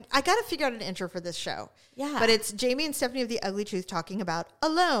I got to figure out an intro for this show. Yeah. But it's Jamie and Stephanie of the Ugly Truth talking about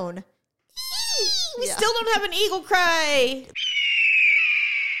Alone. We still don't have an eagle cry.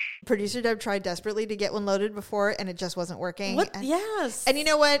 Producer Deb tried desperately to get one loaded before, and it just wasn't working. What? Yes. And you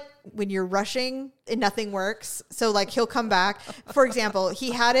know what? When you're rushing and nothing works, so like he'll come back. For example,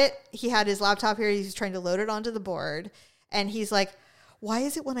 he had his laptop here. He's trying to load it onto the board, and he's like, why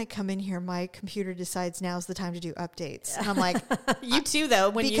is it when I come in here, my computer decides now's the time to do updates? And I'm like, you too, though.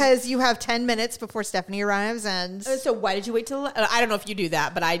 Because you have 10 minutes before Stephanie arrives. And so why did you wait till, I don't know if you do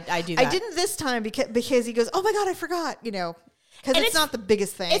that, but I do that. I didn't this time because he goes, oh my God, I forgot, because it's not the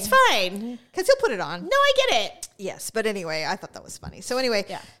biggest thing. It's fine. Because he'll put it on. No, I get it. Yes. But anyway, I thought that was funny. So anyway,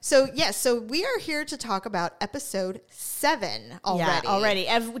 so we are here to talk about episode 7 already. Yeah,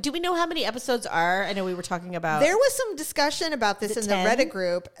 already. Do we know how many episodes are? I know we were talking about. There was some discussion about this in 10? The Reddit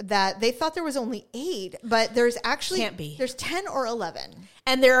group that they thought there was only 8, but there's actually. Can't be. There's 10 or 11.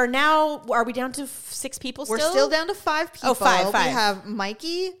 And there are now, are we down to 6 people still? We're still down to 5 people. Oh, 5. We have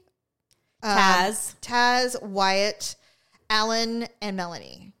Mikey, Taz, Wyatt, Alan, and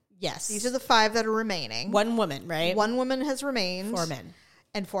Melanie. Yes. These are the 5 that are remaining. 1 woman, right? 1 woman has remained. 4 men.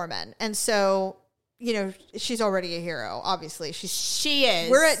 And 4 men. And so, she's already a hero, obviously. She is.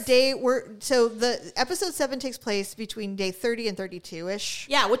 So the episode 7 takes place between day 30 and 32-ish.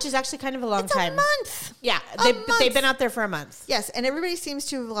 Yeah, which is actually kind of a long time. It's a month. Yeah. They've been out there for a month. Yes. And everybody seems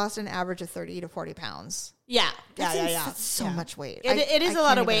to have lost an average of 30 to 40 pounds. Yeah. That's so much weight. It is a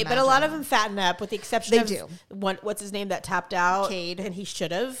lot of weight, but a lot of them fatten up with the exception of what's his name that tapped out? Cade. And he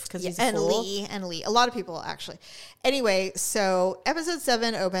should have because he's a fool. And Lee. A lot of people, actually. Anyway, so episode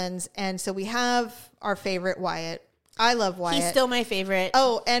 7 opens, and so we have our favorite Wyatt. I love Wyatt. He's still my favorite.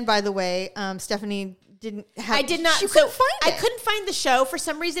 Oh, and by the way, Stephanie didn't have... I did not... She couldn't find it. I couldn't find the show. For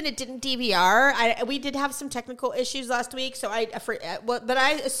some reason, it didn't DVR. We did have some technical issues last week, so but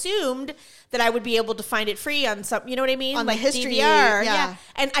I assumed that I would be able to find it free on some... You know what I mean? On like the history. DVR. Yeah.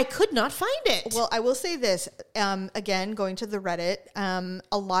 And I could not find it. Well, I will say this. Again, going to the Reddit,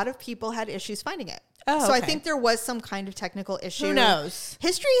 a lot of people had issues finding it. Oh, so okay. I think there was some kind of technical issue. Who knows?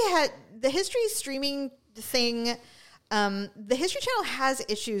 The history streaming thing... the History Channel has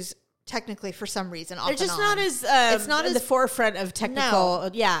issues technically for some reason. They're just not as it's not in as the forefront of technical.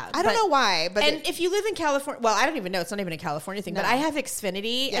 No. I don't know why, but if you live in California, well, I don't even know. It's not even a California thing, but I have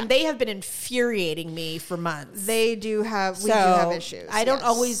Xfinity, and they have been infuriating me for months. They do have. We do have issues. I don't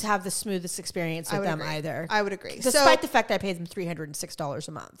always have the smoothest experience with them either. I would agree, despite the fact that I pay them $306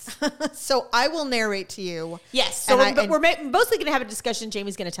 a month. So I will narrate to you. Yes. So we're mostly going to have a discussion.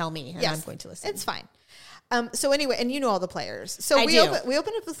 Jamie's going to tell me, and I'm going to listen. It's fine. So anyway, and you know all the players. So we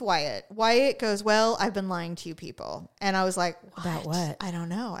open up with Wyatt. Wyatt goes, well, I've been lying to you people. And I was like, what? About what? I don't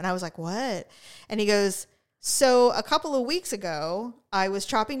know. And I was like, what? And he goes, so a couple of weeks ago, I was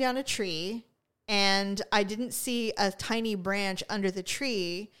chopping down a tree and I didn't see a tiny branch under the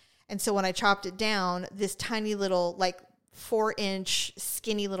tree. And so when I chopped it down, this tiny little, 4-inch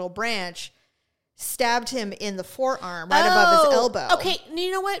skinny little branch stabbed him in the forearm right above his elbow. Okay,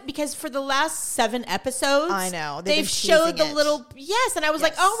 you know what? Because for the last 7 episodes, I know they've showed the little and I was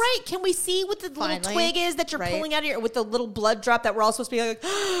like, all right, can we see what the little twig is that you're pulling out of here with the little blood drop that we're all supposed to be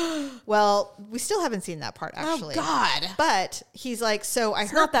like? Well, we still haven't seen that part actually. Oh God! But he's like, so I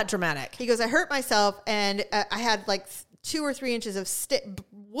it's hurt. Not that dramatic. He goes, I hurt myself, and I had 2 or 3 inches of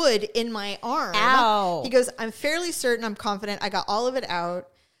wood in my arm. Ow! He goes, I'm fairly certain, I'm confident, I got all of it out.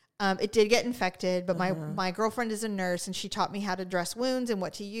 It did get infected, but my girlfriend is a nurse, and she taught me how to dress wounds and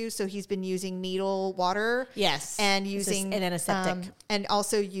what to use. So he's been using needle water, and using an antiseptic, and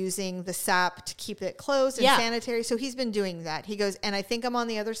also using the sap to keep it closed and sanitary. So he's been doing that. He goes, and I think I'm on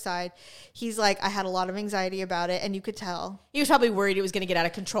the other side. He's like, I had a lot of anxiety about it, and you could tell he was probably worried it was going to get out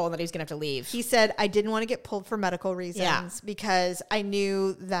of control and that he was going to have to leave. He said, I didn't want to get pulled for medical reasons because I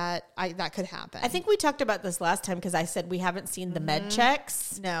knew that that could happen. I think we talked about this last time because I said we haven't seen the med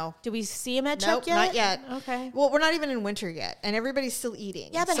checks. No. Do we see a med check yet? Not yet. Okay. Well, we're not even in winter yet, and everybody's still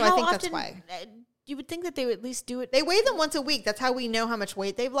eating. Yeah, but so how I think often, that's why. You would think that they would at least do it. They weigh them once a week. That's how we know how much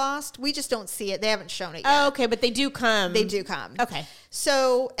weight they've lost. We just don't see it. They haven't shown it yet. Oh, okay, but they do come. They do come. Okay.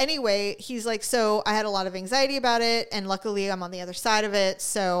 So anyway, he's like, so I had a lot of anxiety about it, and luckily I'm on the other side of it,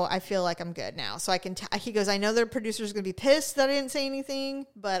 so I feel like I'm good now. So I can. He goes, I know the producer's going to be pissed that I didn't say anything,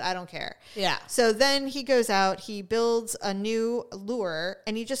 but I don't care. Yeah. So then he goes out, he builds a new lure,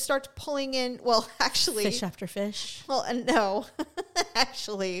 and he just starts pulling in. Well, actually, fish after fish. Well, no,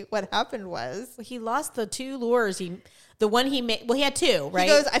 actually, what happened was he lost the 2 lures. The one he made. Well, he had 2, right? He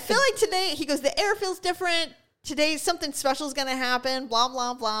goes, I feel like today. He goes, the air feels different. Today something special is going to happen, blah,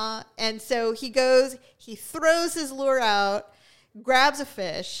 blah, blah. And so he goes, he throws his lure out. grabs a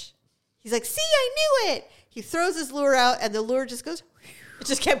fish. He's like, see, I knew it. He throws his lure out, and the lure just goes... It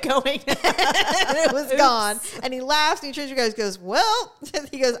just kept going. And it was gone. And he laughs, and he turns to you guys, goes, well,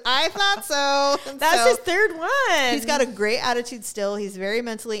 he goes, I thought so. And That's so his third one. he's got a great attitude still. He's very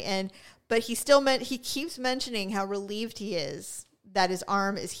mentally in, but he keeps mentioning how relieved he is that his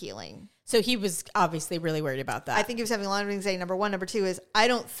arm is healing. So he was obviously really worried about that. I think he was having a lot of anxiety, number one. Number two is, I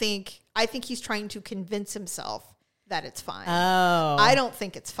think he's trying to convince himself that it's fine. Oh. I don't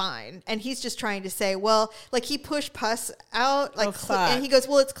think it's fine. And he's just trying to say, well, like he pushed pus out, like, and he goes,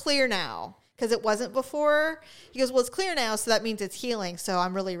 well, it's clear now because it wasn't before. He goes, well, it's clear now. So that means it's healing. So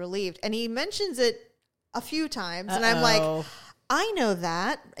I'm really relieved. And he mentions it a few times. And I'm like, I know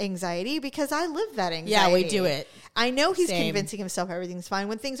that anxiety because I live that anxiety. Yeah, we do it. I know he's convincing himself everything's fine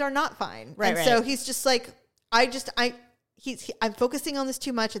when things are not fine. Right, and so he's just like, I'm focusing on this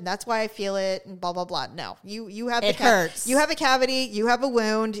too much, and that's why I feel it, and blah blah blah. No, you have it hurts. You have a cavity, you have a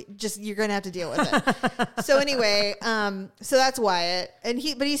wound. Just you're gonna have to deal with it. So anyway, so that's Wyatt,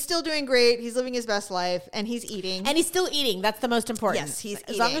 but he's still doing great. He's living his best life, and he's eating, and he's still eating. That's the most important. Yes, he's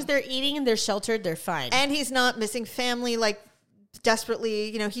as long as they're eating and they're sheltered, they're fine. And he's not missing family like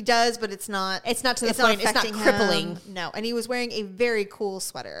desperately. He does, but it's not. It's not to the point. It's not crippling. No, and he was wearing a very cool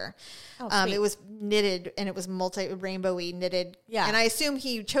sweater. It was knitted and it was rainbowy knitted. Yeah. And I assume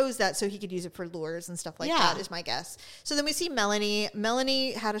he chose that so he could use it for lures and stuff like that is my guess. So then we see Melanie.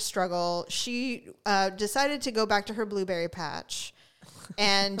 Melanie had a struggle. She decided to go back to her blueberry patch.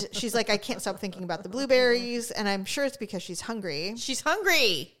 And she's like, I can't stop thinking about the blueberries. And I'm sure it's because she's hungry. She's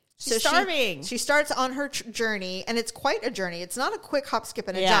hungry. She's starving. She starts on her journey, and it's quite a journey. It's not a quick hop, skip,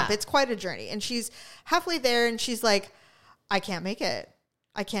 and a jump. It's quite a journey. And she's halfway there, and she's like, I can't make it.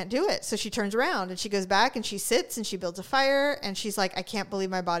 I can't do it. So she turns around and she goes back and she sits and she builds a fire and she's like, I can't believe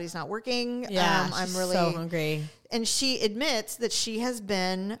my body's not working. Yeah, I'm really so hungry. And she admits that she has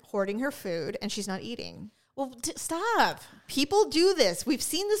been hoarding her food and she's not eating. Well, stop. People do this. We've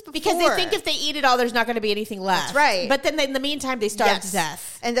seen this before. Because they think if they eat it all, there's not going to be anything left. That's right. But then in the meantime, they starve to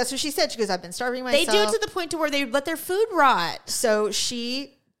death. And that's what she said. She goes, I've been starving myself. They do it to the point to where they let their food rot. So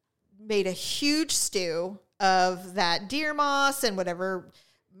she made a huge stew of that deer moss and whatever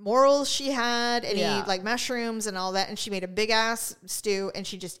morels she had, any like mushrooms and all that, and she made a big ass stew and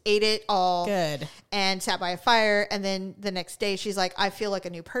she just ate it all good and sat by a fire. And then the next day she's like, I feel like a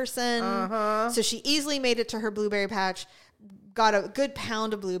new person. So she easily made it to her blueberry patch, got a good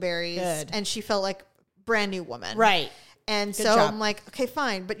pound of blueberries, and she felt like brand new woman, right? And good so job. I'm like, okay,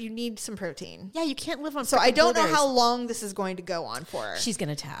 fine, but you need some protein. Yeah, you can't live on. So I don't know how long this is going to go on for. She's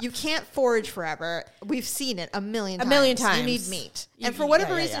gonna tap. You can't forage forever. We've seen it a million times. You need meat, and for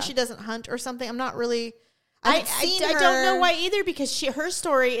whatever reason she doesn't hunt or something. I'm not really. I don't know why either, because her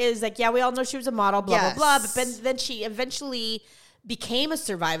story is like, we all know she was a model, blah blah blah, but then she eventually became a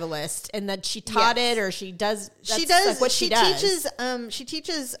survivalist, and then she taught it, or she does. Like what she does. She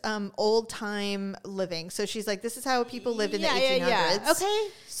teaches old time living. So she's like, this is how people lived in the 1800s. Okay,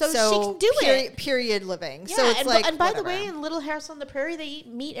 so she can do it. Period living. Yeah, so it's and by the way, in Little House on the Prairie, they eat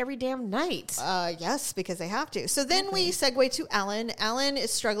meat every damn night. Yes, because they have to. So then we segue to Alan. Alan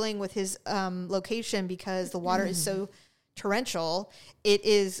is struggling with his location because the water is so torrential. It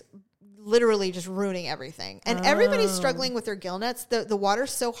is literally just ruining everything, and everybody's struggling with their gill nets. The water's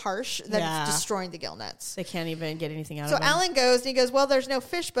so harsh that it's destroying the gill nets. They can't even get anything out of them. So Alan goes and he goes, well, there's no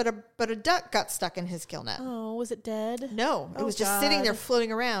fish, but a duck got stuck in his gill net. Oh, was it dead? No, it was just sitting there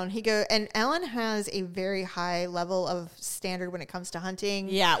floating around. And Alan has a very high level of standard when it comes to hunting.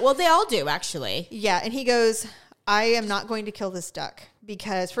 Yeah, well, they all do, actually. Yeah, and he goes, I am not going to kill this duck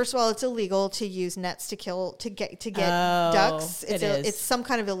because, first of all, it's illegal to use nets to get ducks. It's some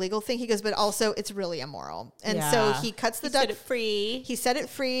kind of illegal thing. He goes, but also it's really immoral. And so he cuts the duck free. He set it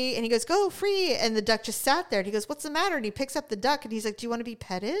free, and he goes, go free. And the duck just sat there. And he goes, what's the matter? And he picks up the duck, and he's like, do you want to be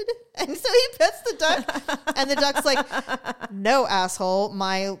petted? And so he pets the duck, and the duck's like, no, asshole,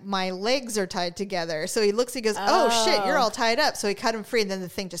 my legs are tied together. So he looks, he goes, oh shit, you're all tied up. So he cut him free, and then the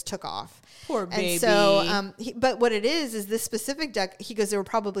thing just took off. Poor baby. And so, but what it is this specific duck, he goes, there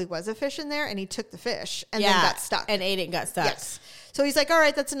probably was a fish in there, and he took the fish and then got stuck. And ate it and got stuck. Yes. So he's like, all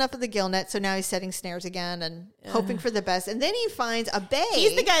right, that's enough of the gill net. So now he's setting snares again and hoping for the best. And then he finds a bay.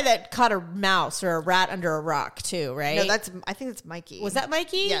 He's the guy that caught a mouse or a rat under a rock too, right? No, I think that's Mikey. Was that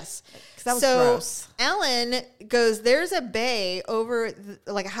Mikey? Yes. That was gross. Alan goes, there's a bay over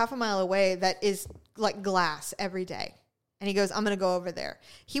like a half a mile away that is like glass every day. And he goes, I'm going to go over there.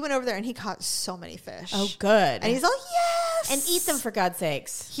 He went over there and he caught so many fish. Oh, good. And he's all, yes. And eat them for God's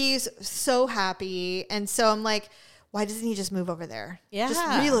sakes. He's so happy. And so I'm like, why doesn't he just move over there? Yeah.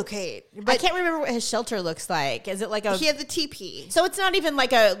 Just relocate. But I can't remember what his shelter looks like. Is it like he had the teepee. So it's not even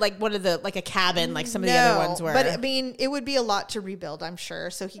like one of the, like a cabin like some of the other ones were. But I mean, it would be a lot to rebuild, I'm sure.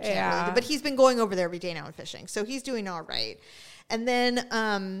 So he can't really. But he's been going over there every day now and fishing. So he's doing all right. And then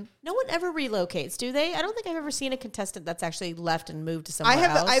no one ever relocates, do they? I don't think I've ever seen a contestant that's actually left and moved to somewhere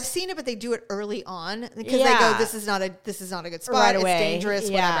else. I've seen it, but they do it early on because they go, this is not a good spot. Right away. It's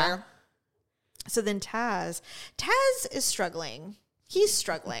dangerous, whatever. So then Taz is struggling. He's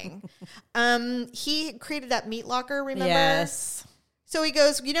struggling. He created that meat locker, remember? Yes. So he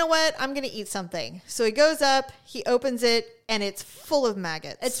goes, you know what? I'm going to eat something. So he goes up, he opens it, and it's full of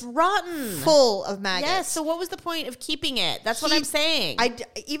maggots. It's rotten. Full of maggots. Yes. So what was the point of keeping it? That's what I'm saying.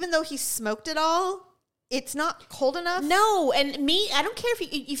 Even though he smoked it all, it's not cold enough. No, and meat, I don't care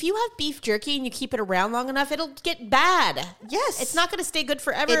if you have beef jerky and you keep it around long enough, it'll get bad. Yes. It's not going to stay good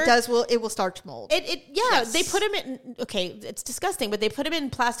forever. It does. It will start to mold. Yes. They put them in, okay, it's disgusting, but they put them in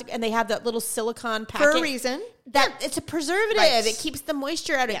plastic and they have that little silicone packet. For a reason. It's a preservative. Right. It keeps the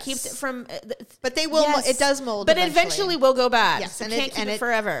moisture out. It keeps it from. But they will. Yes. It does mold. But eventually will go bad. Yes, you can't keep it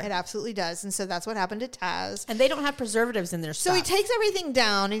forever. It absolutely does. And so that's what happened to Taz. And they don't have preservatives in their stuff. So he takes everything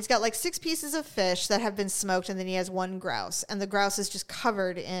down. He's got like 6 pieces of fish that have been smoked, and then he has 1 grouse, and the grouse is just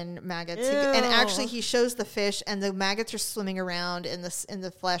covered in maggots. And actually, he shows the fish, and the maggots are swimming around in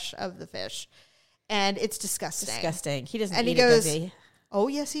the flesh of the fish, and it's disgusting. Disgusting. He doesn't. And eat he goes, does he? Oh,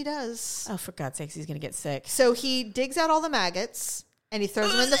 yes, he does. Oh, for God's sakes, he's going to get sick. So he digs out all the maggots and he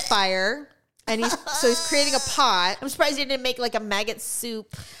throws them in the fire. And he's creating a pot. I'm surprised he didn't make like a maggot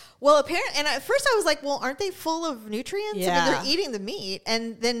soup. Well, apparently, and at first I was like, well, aren't they full of nutrients? Yeah. I mean, they're eating the meat.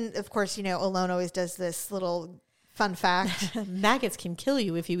 And then, of course, Alone always does this little fun fact. Maggots can kill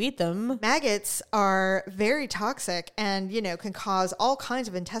you if you eat them. Maggots are very toxic and, can cause all kinds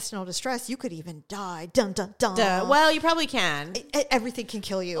of intestinal distress. You could even die. Dun, dun, dun. Duh. Well, you probably can. Everything can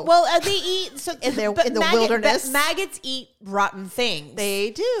kill you. Well, they eat in the wilderness. Maggots eat rotten things. They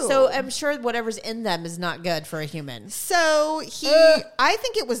do. So I'm sure whatever's in them is not good for a human. So I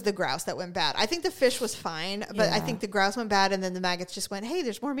think it was the grouse that went bad. I think the fish was fine, but I think the grouse went bad, and then the maggots just went, hey,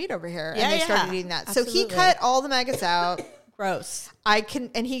 there's more meat over here. And they started eating that. Absolutely. So he cut all the maggots out. Gross.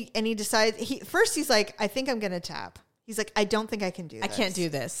 He decides he's like, I think I'm gonna tap. He's like, I don't think I can do this. I can't do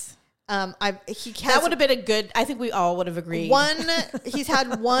this. That would have been a good. I think we all would have agreed. He's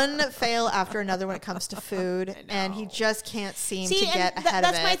had one fail after another when it comes to food, and he just can't seem to get ahead of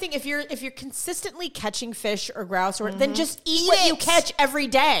it. That's my thing. If you're consistently catching fish or grouse, then just eat what you catch every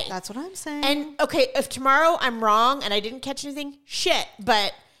day. That's what I'm saying. And okay, if tomorrow I'm wrong and I didn't catch anything, shit.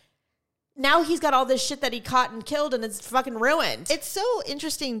 But now he's got all this shit that he caught and killed, and it's fucking ruined. It's so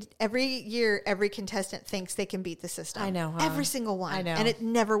interesting. Every year, every contestant thinks they can beat the system. I know. Huh? Every single one. I know. And it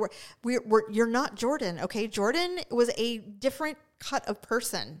never worked. You're not Jordan, okay? Jordan was a different cut of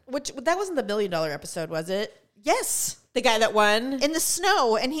person. That wasn't the $1 million episode, was it? Yes. The guy that won? In the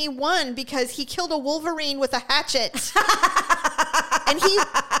snow. And he won because he killed a wolverine with a hatchet. And he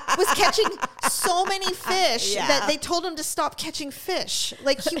was catching so many fish that they told him to stop catching fish.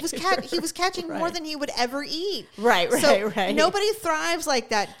 Like he was catching more than he would ever eat. Right. Nobody thrives like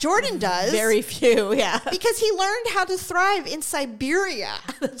that. Jordan does. Very few, yeah. Because he learned how to thrive in Siberia.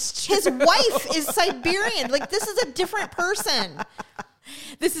 That's true. His wife is Siberian. Like this is a different person.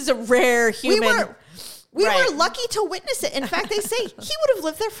 This is a rare human. We were lucky to witness it. In fact, they say he would have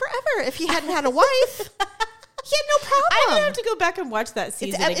lived there forever if he hadn't had a wife. He had no problem. I'm going to have to go back and watch that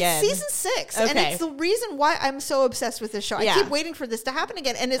season again. It's season 6. Okay. And it's the reason why I'm so obsessed with this show. I keep waiting for this to happen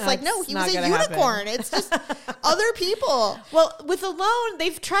again. And it's like, no, he was a unicorn. It's just other people. Well, with Alone,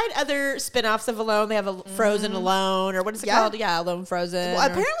 they've tried other spinoffs of Alone. They have a Frozen Alone, or what is it called? Yeah, Alone Frozen. Well,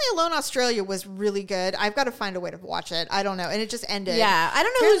 apparently Alone Australia was really good. I've got to find a way to watch it. I don't know. And it just ended. Yeah. I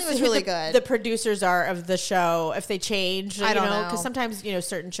don't know who really good. The producers are of the show, if they change. I don't know. Because sometimes,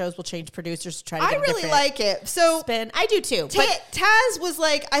 certain shows will change producers to try to get I really like it. So spin. I do too. But Taz was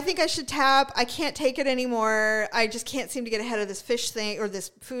like, I think I should tap. I can't take it anymore. I just can't seem to get ahead of this fish thing or this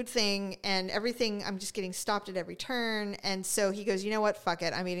food thing and everything. I'm just getting stopped at every turn. And so he goes, you know what? Fuck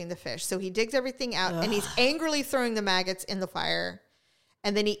it. I'm eating the fish. So he digs everything out and he's angrily throwing the maggots in the fire.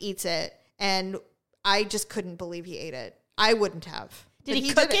 And then he eats it. And I just couldn't believe he ate it. I wouldn't have. Did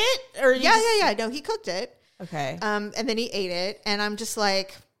he cook it? Or yeah. No, he cooked it. Okay. And then he ate it. And I'm just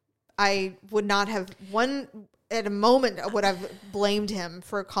like, I would not have at a moment would have blamed him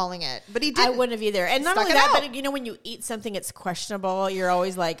for calling it, but he didn't. I wouldn't have either. And not only that, but when you eat something it's questionable, you're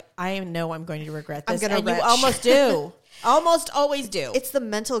always like, I know I'm going to regret this, and you almost do. Almost always do. It's the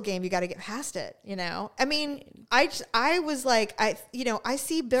mental game. You got to get past it, you know? I mean, I was like, I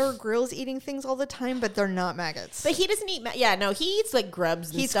see Bear Grylls eating things all the time, but they're not maggots. But he doesn't eat, he eats like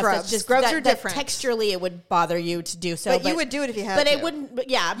grubs and stuff. Grubs. Grubs are different. Texturally, it would bother you to do so. But you would do it if you had to. But it wouldn't,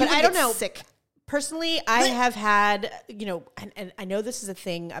 but I don't know. Sick. Personally, I have had, and I know this is a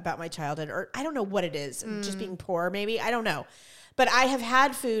thing about my childhood, or I don't know what it is, just being poor, maybe. I don't know. But I have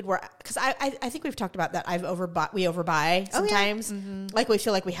had food where, because I think we've talked about that. We overbuy sometimes. Like we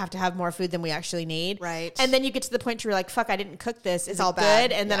feel like we have to have more food than we actually need. Right. And then you get to the point where you're like, fuck, I didn't cook this. Is it's all it bad.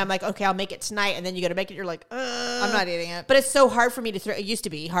 good? And then I'm like, okay, I'll make it tonight. And then you go to make it. You're like, I'm not eating it. But it's so hard for me to throw. It used to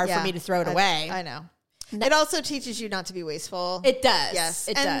be hard for me to throw it away. I know. It also teaches you not to be wasteful. It does. Yes.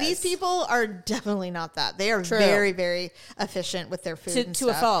 It and does. These people are definitely not that. They are very, very efficient with their food to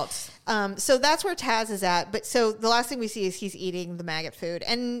a fault. So that's where Taz is at. But so the last thing we see is he's eating the maggot food,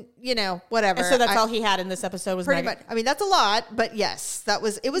 and whatever. And so that's all he had in this episode was pretty maggot. much. I mean, that's a lot, but yes, that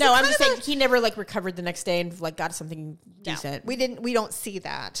was. It was. No, I'm just saying he never recovered the next day and got something decent. We didn't. We don't see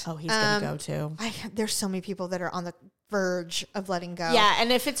that. Oh, he's gonna go too. There's so many people that are on the verge of letting go. Yeah,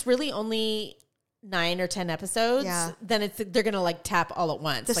 and if it's really only 9 or 10 episodes, then they're gonna tap all at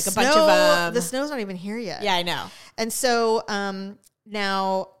once, a bunch of them. The snow's not even here yet. Yeah, I know. And so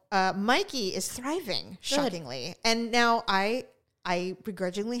now Mikey is thriving, shockingly. And now I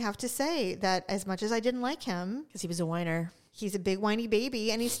begrudgingly have to say that as much as I didn't like him, because he was a whiner, he's a big whiny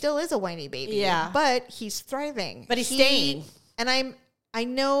baby, and he still is a whiny baby. Yeah, but he's thriving. But he's staying. And I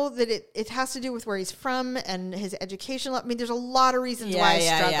know that it has to do with where he's from and his education. I mean, there's a lot of reasons why I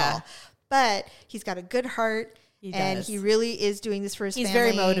struggle. Yeah. But he's got a good heart, and he really is doing this for his family. He's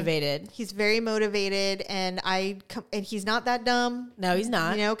very motivated. He's very motivated, and he's not that dumb. No, he's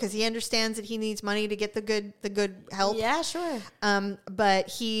not. Because he understands that he needs money to get the good help. Yeah, sure. But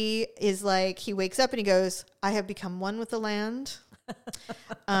he is he wakes up and he goes, "I have become one with the land.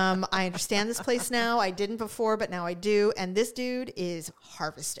 I understand this place now. I didn't before, but now I do." And this dude is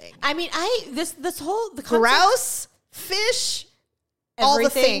harvesting. I mean, this whole the grouse, fish. All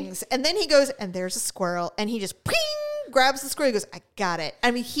the things. And then he goes, and there's a squirrel, and he just ping, grabs the squirrel. He goes, I got it. I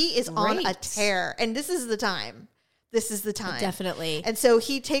mean, he is on a tear, and this is the time. Definitely. And so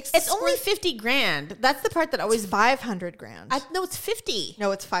he takes it's only $50,000. That's the part that always $500,000. No, it's 50.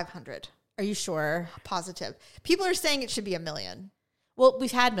 No, it's 500. Are you sure? Positive. People are saying it should be $1 million. Well,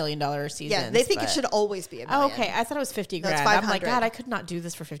 we've had $1 million seasons. Yeah, they think it should always be $1 million. Oh, okay. I thought it was $50,000. No, I'm like, God, I could not do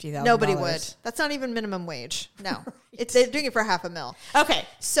this for $50,000. Nobody would. That's not even minimum wage. No, they're doing it for $500,000. Okay,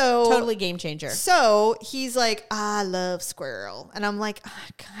 so totally game changer. So he's like, I love squirrel, and I'm like, oh,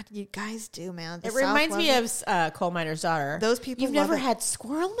 God, you guys do, man. It reminds me of Coal Miner's Daughter. Those people. You've never had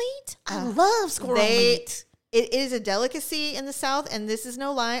squirrel meat? I love squirrel meat. It is a delicacy in the South, and this is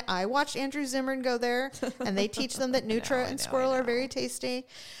no lie. I watched Andrew Zimmern go there, and they teach them that Nutra and squirrel are very tasty.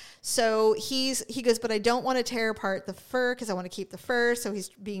 So he goes, but I don't want to tear apart the fur because I want to keep the fur. So he's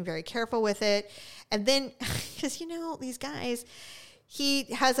being very careful with it. And then, because these guys, he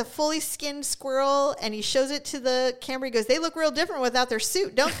has a fully skinned squirrel and he shows it to the camera. He goes, they look real different without their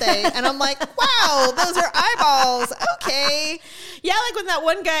suit, don't they? And I'm like, wow, those are eyeballs. Okay. Yeah, like when that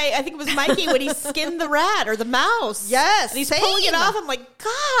one guy, I think it was Mikey, when he skinned the rat or the mouse. Yes. And he's pulling it off. I'm like,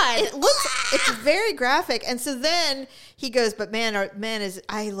 God. It's very graphic. And so then he goes, but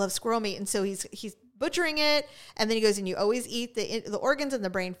I love squirrel meat. And so he's butchering it, and then he goes, and you always eat the organs and the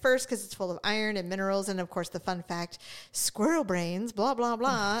brain first because it's full of iron and minerals, and of course the fun fact, squirrel brains, blah blah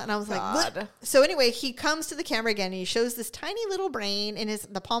blah. And I was like, what? So anyway, he comes to the camera again, and he shows this tiny little brain in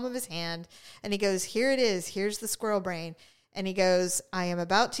the palm of his hand, and he goes, here it is, here's the squirrel brain, and he goes, I am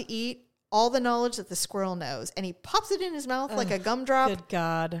about to eat all the knowledge that the squirrel knows, and he pops it in his mouth like a gumdrop. Good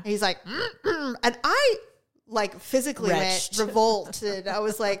God! And he's like, and I physically revolted. I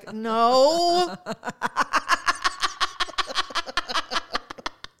was like, no.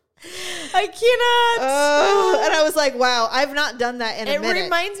 I cannot. And I was like, wow, I've not done that in a minute. It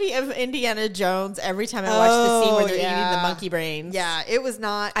reminds me of Indiana Jones every time I watch the scene where they're eating the monkey brains. Yeah, it was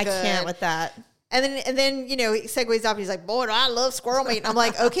not good. I can't with that. And then he segues off. He's like, boy, I love squirrel meat. And I'm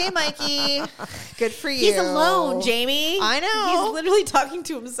like, okay, Mikey, good for you. He's alone, Jamie. I know. He's literally talking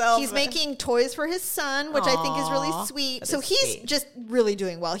to himself. He's making toys for his son, which I think is really sweet. So he's just really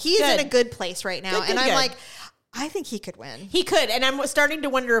doing well. He's in a good place right now. And I'm like, I think he could win. He could. And I'm starting to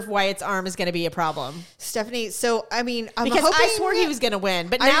wonder if Wyatt's arm is going to be a problem. Stephanie, so, I mean, because I swore he was going to win.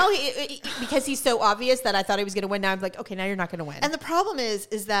 But now, because he's so obvious that I thought he was going to win, now I'm like, okay, now you're not going to win. And the problem is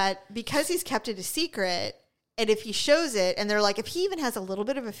that because he's kept it a secret, and if he shows it, and they're like, if he even has a little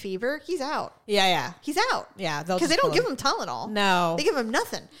bit of a fever, he's out. Yeah. He's out. Yeah. Because they don't give him Tylenol. No. They give him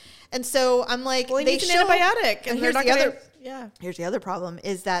nothing. And so I'm like, well, he needs an antibiotic. And here's the other problem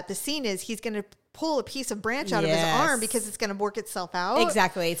is that the scene is he's going to pull a piece of branch out of his arm because it's going to work itself out.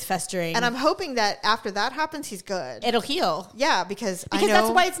 Exactly. It's festering. And I'm hoping that after that happens, he's good. It'll heal. Yeah, because I know, that's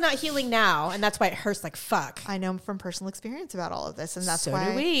why it's not healing now. And that's why it hurts like fuck. I know from personal experience about all of this. And that's so why.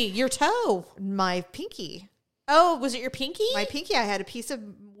 So do we. Your toe. My pinky. Oh, was it your pinky? My pinky. I had a piece of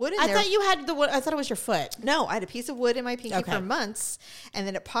wood in there. I thought you had I thought it was your foot. No, I had a piece of wood in my pinky for months. And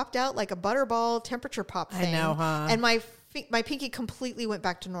then it popped out like a butterball temperature pop thing. I know, huh? And my pinky completely went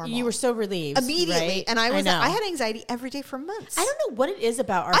back to normal. You were so relieved. Immediately. Right? And I had anxiety every day for months. I don't know what it is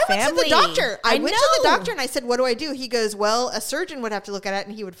about our family. I went to the doctor. I went to the doctor and I said, what do I do? He goes, well, a surgeon would have to look at it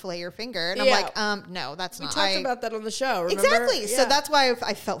and he would fillet your finger. And I'm like, no, that's not. We talked about that on the show, remember? Exactly. Yeah. So that's why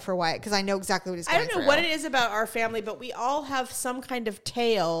I felt for Wyatt, because I know exactly what he's going through. I don't know what it is about our family, but we all have some kind of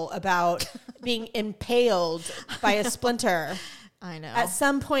tale about being impaled by a splinter. I know. At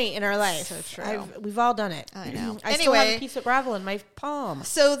some point in our life. So true. We've all done it. I know. I still have a piece of gravel in my palm.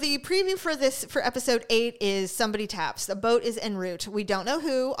 So the preview for episode 8 is somebody taps. The boat is en route. We don't know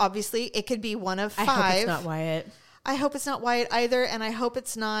who. Obviously, it could be one of 5. I hope it's not Wyatt. I hope it's not Wyatt either, and I hope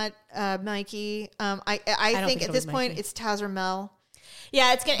it's not Mikey. I think at this point it's Taz or Mel.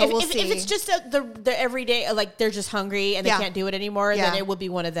 Yeah, it's gonna. If it's just the everyday, like they're just hungry and they can't do it anymore, then it will be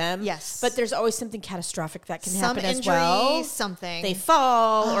one of them. Yes, but there's always something catastrophic that can happen injury, as well. Something they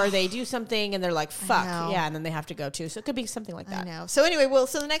fall or they do something and they're like, "Fuck, yeah," and then they have to go too. So it could be something like that. I know. So anyway,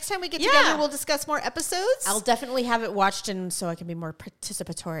 so the next time we get together, we'll discuss more episodes. I'll definitely have it watched, and so I can be more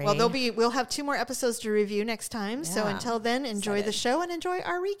participatory. Well, we'll have 2 more episodes to review next time. Yeah. So until then, enjoy the show and enjoy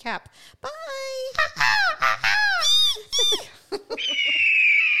our recap. Bye.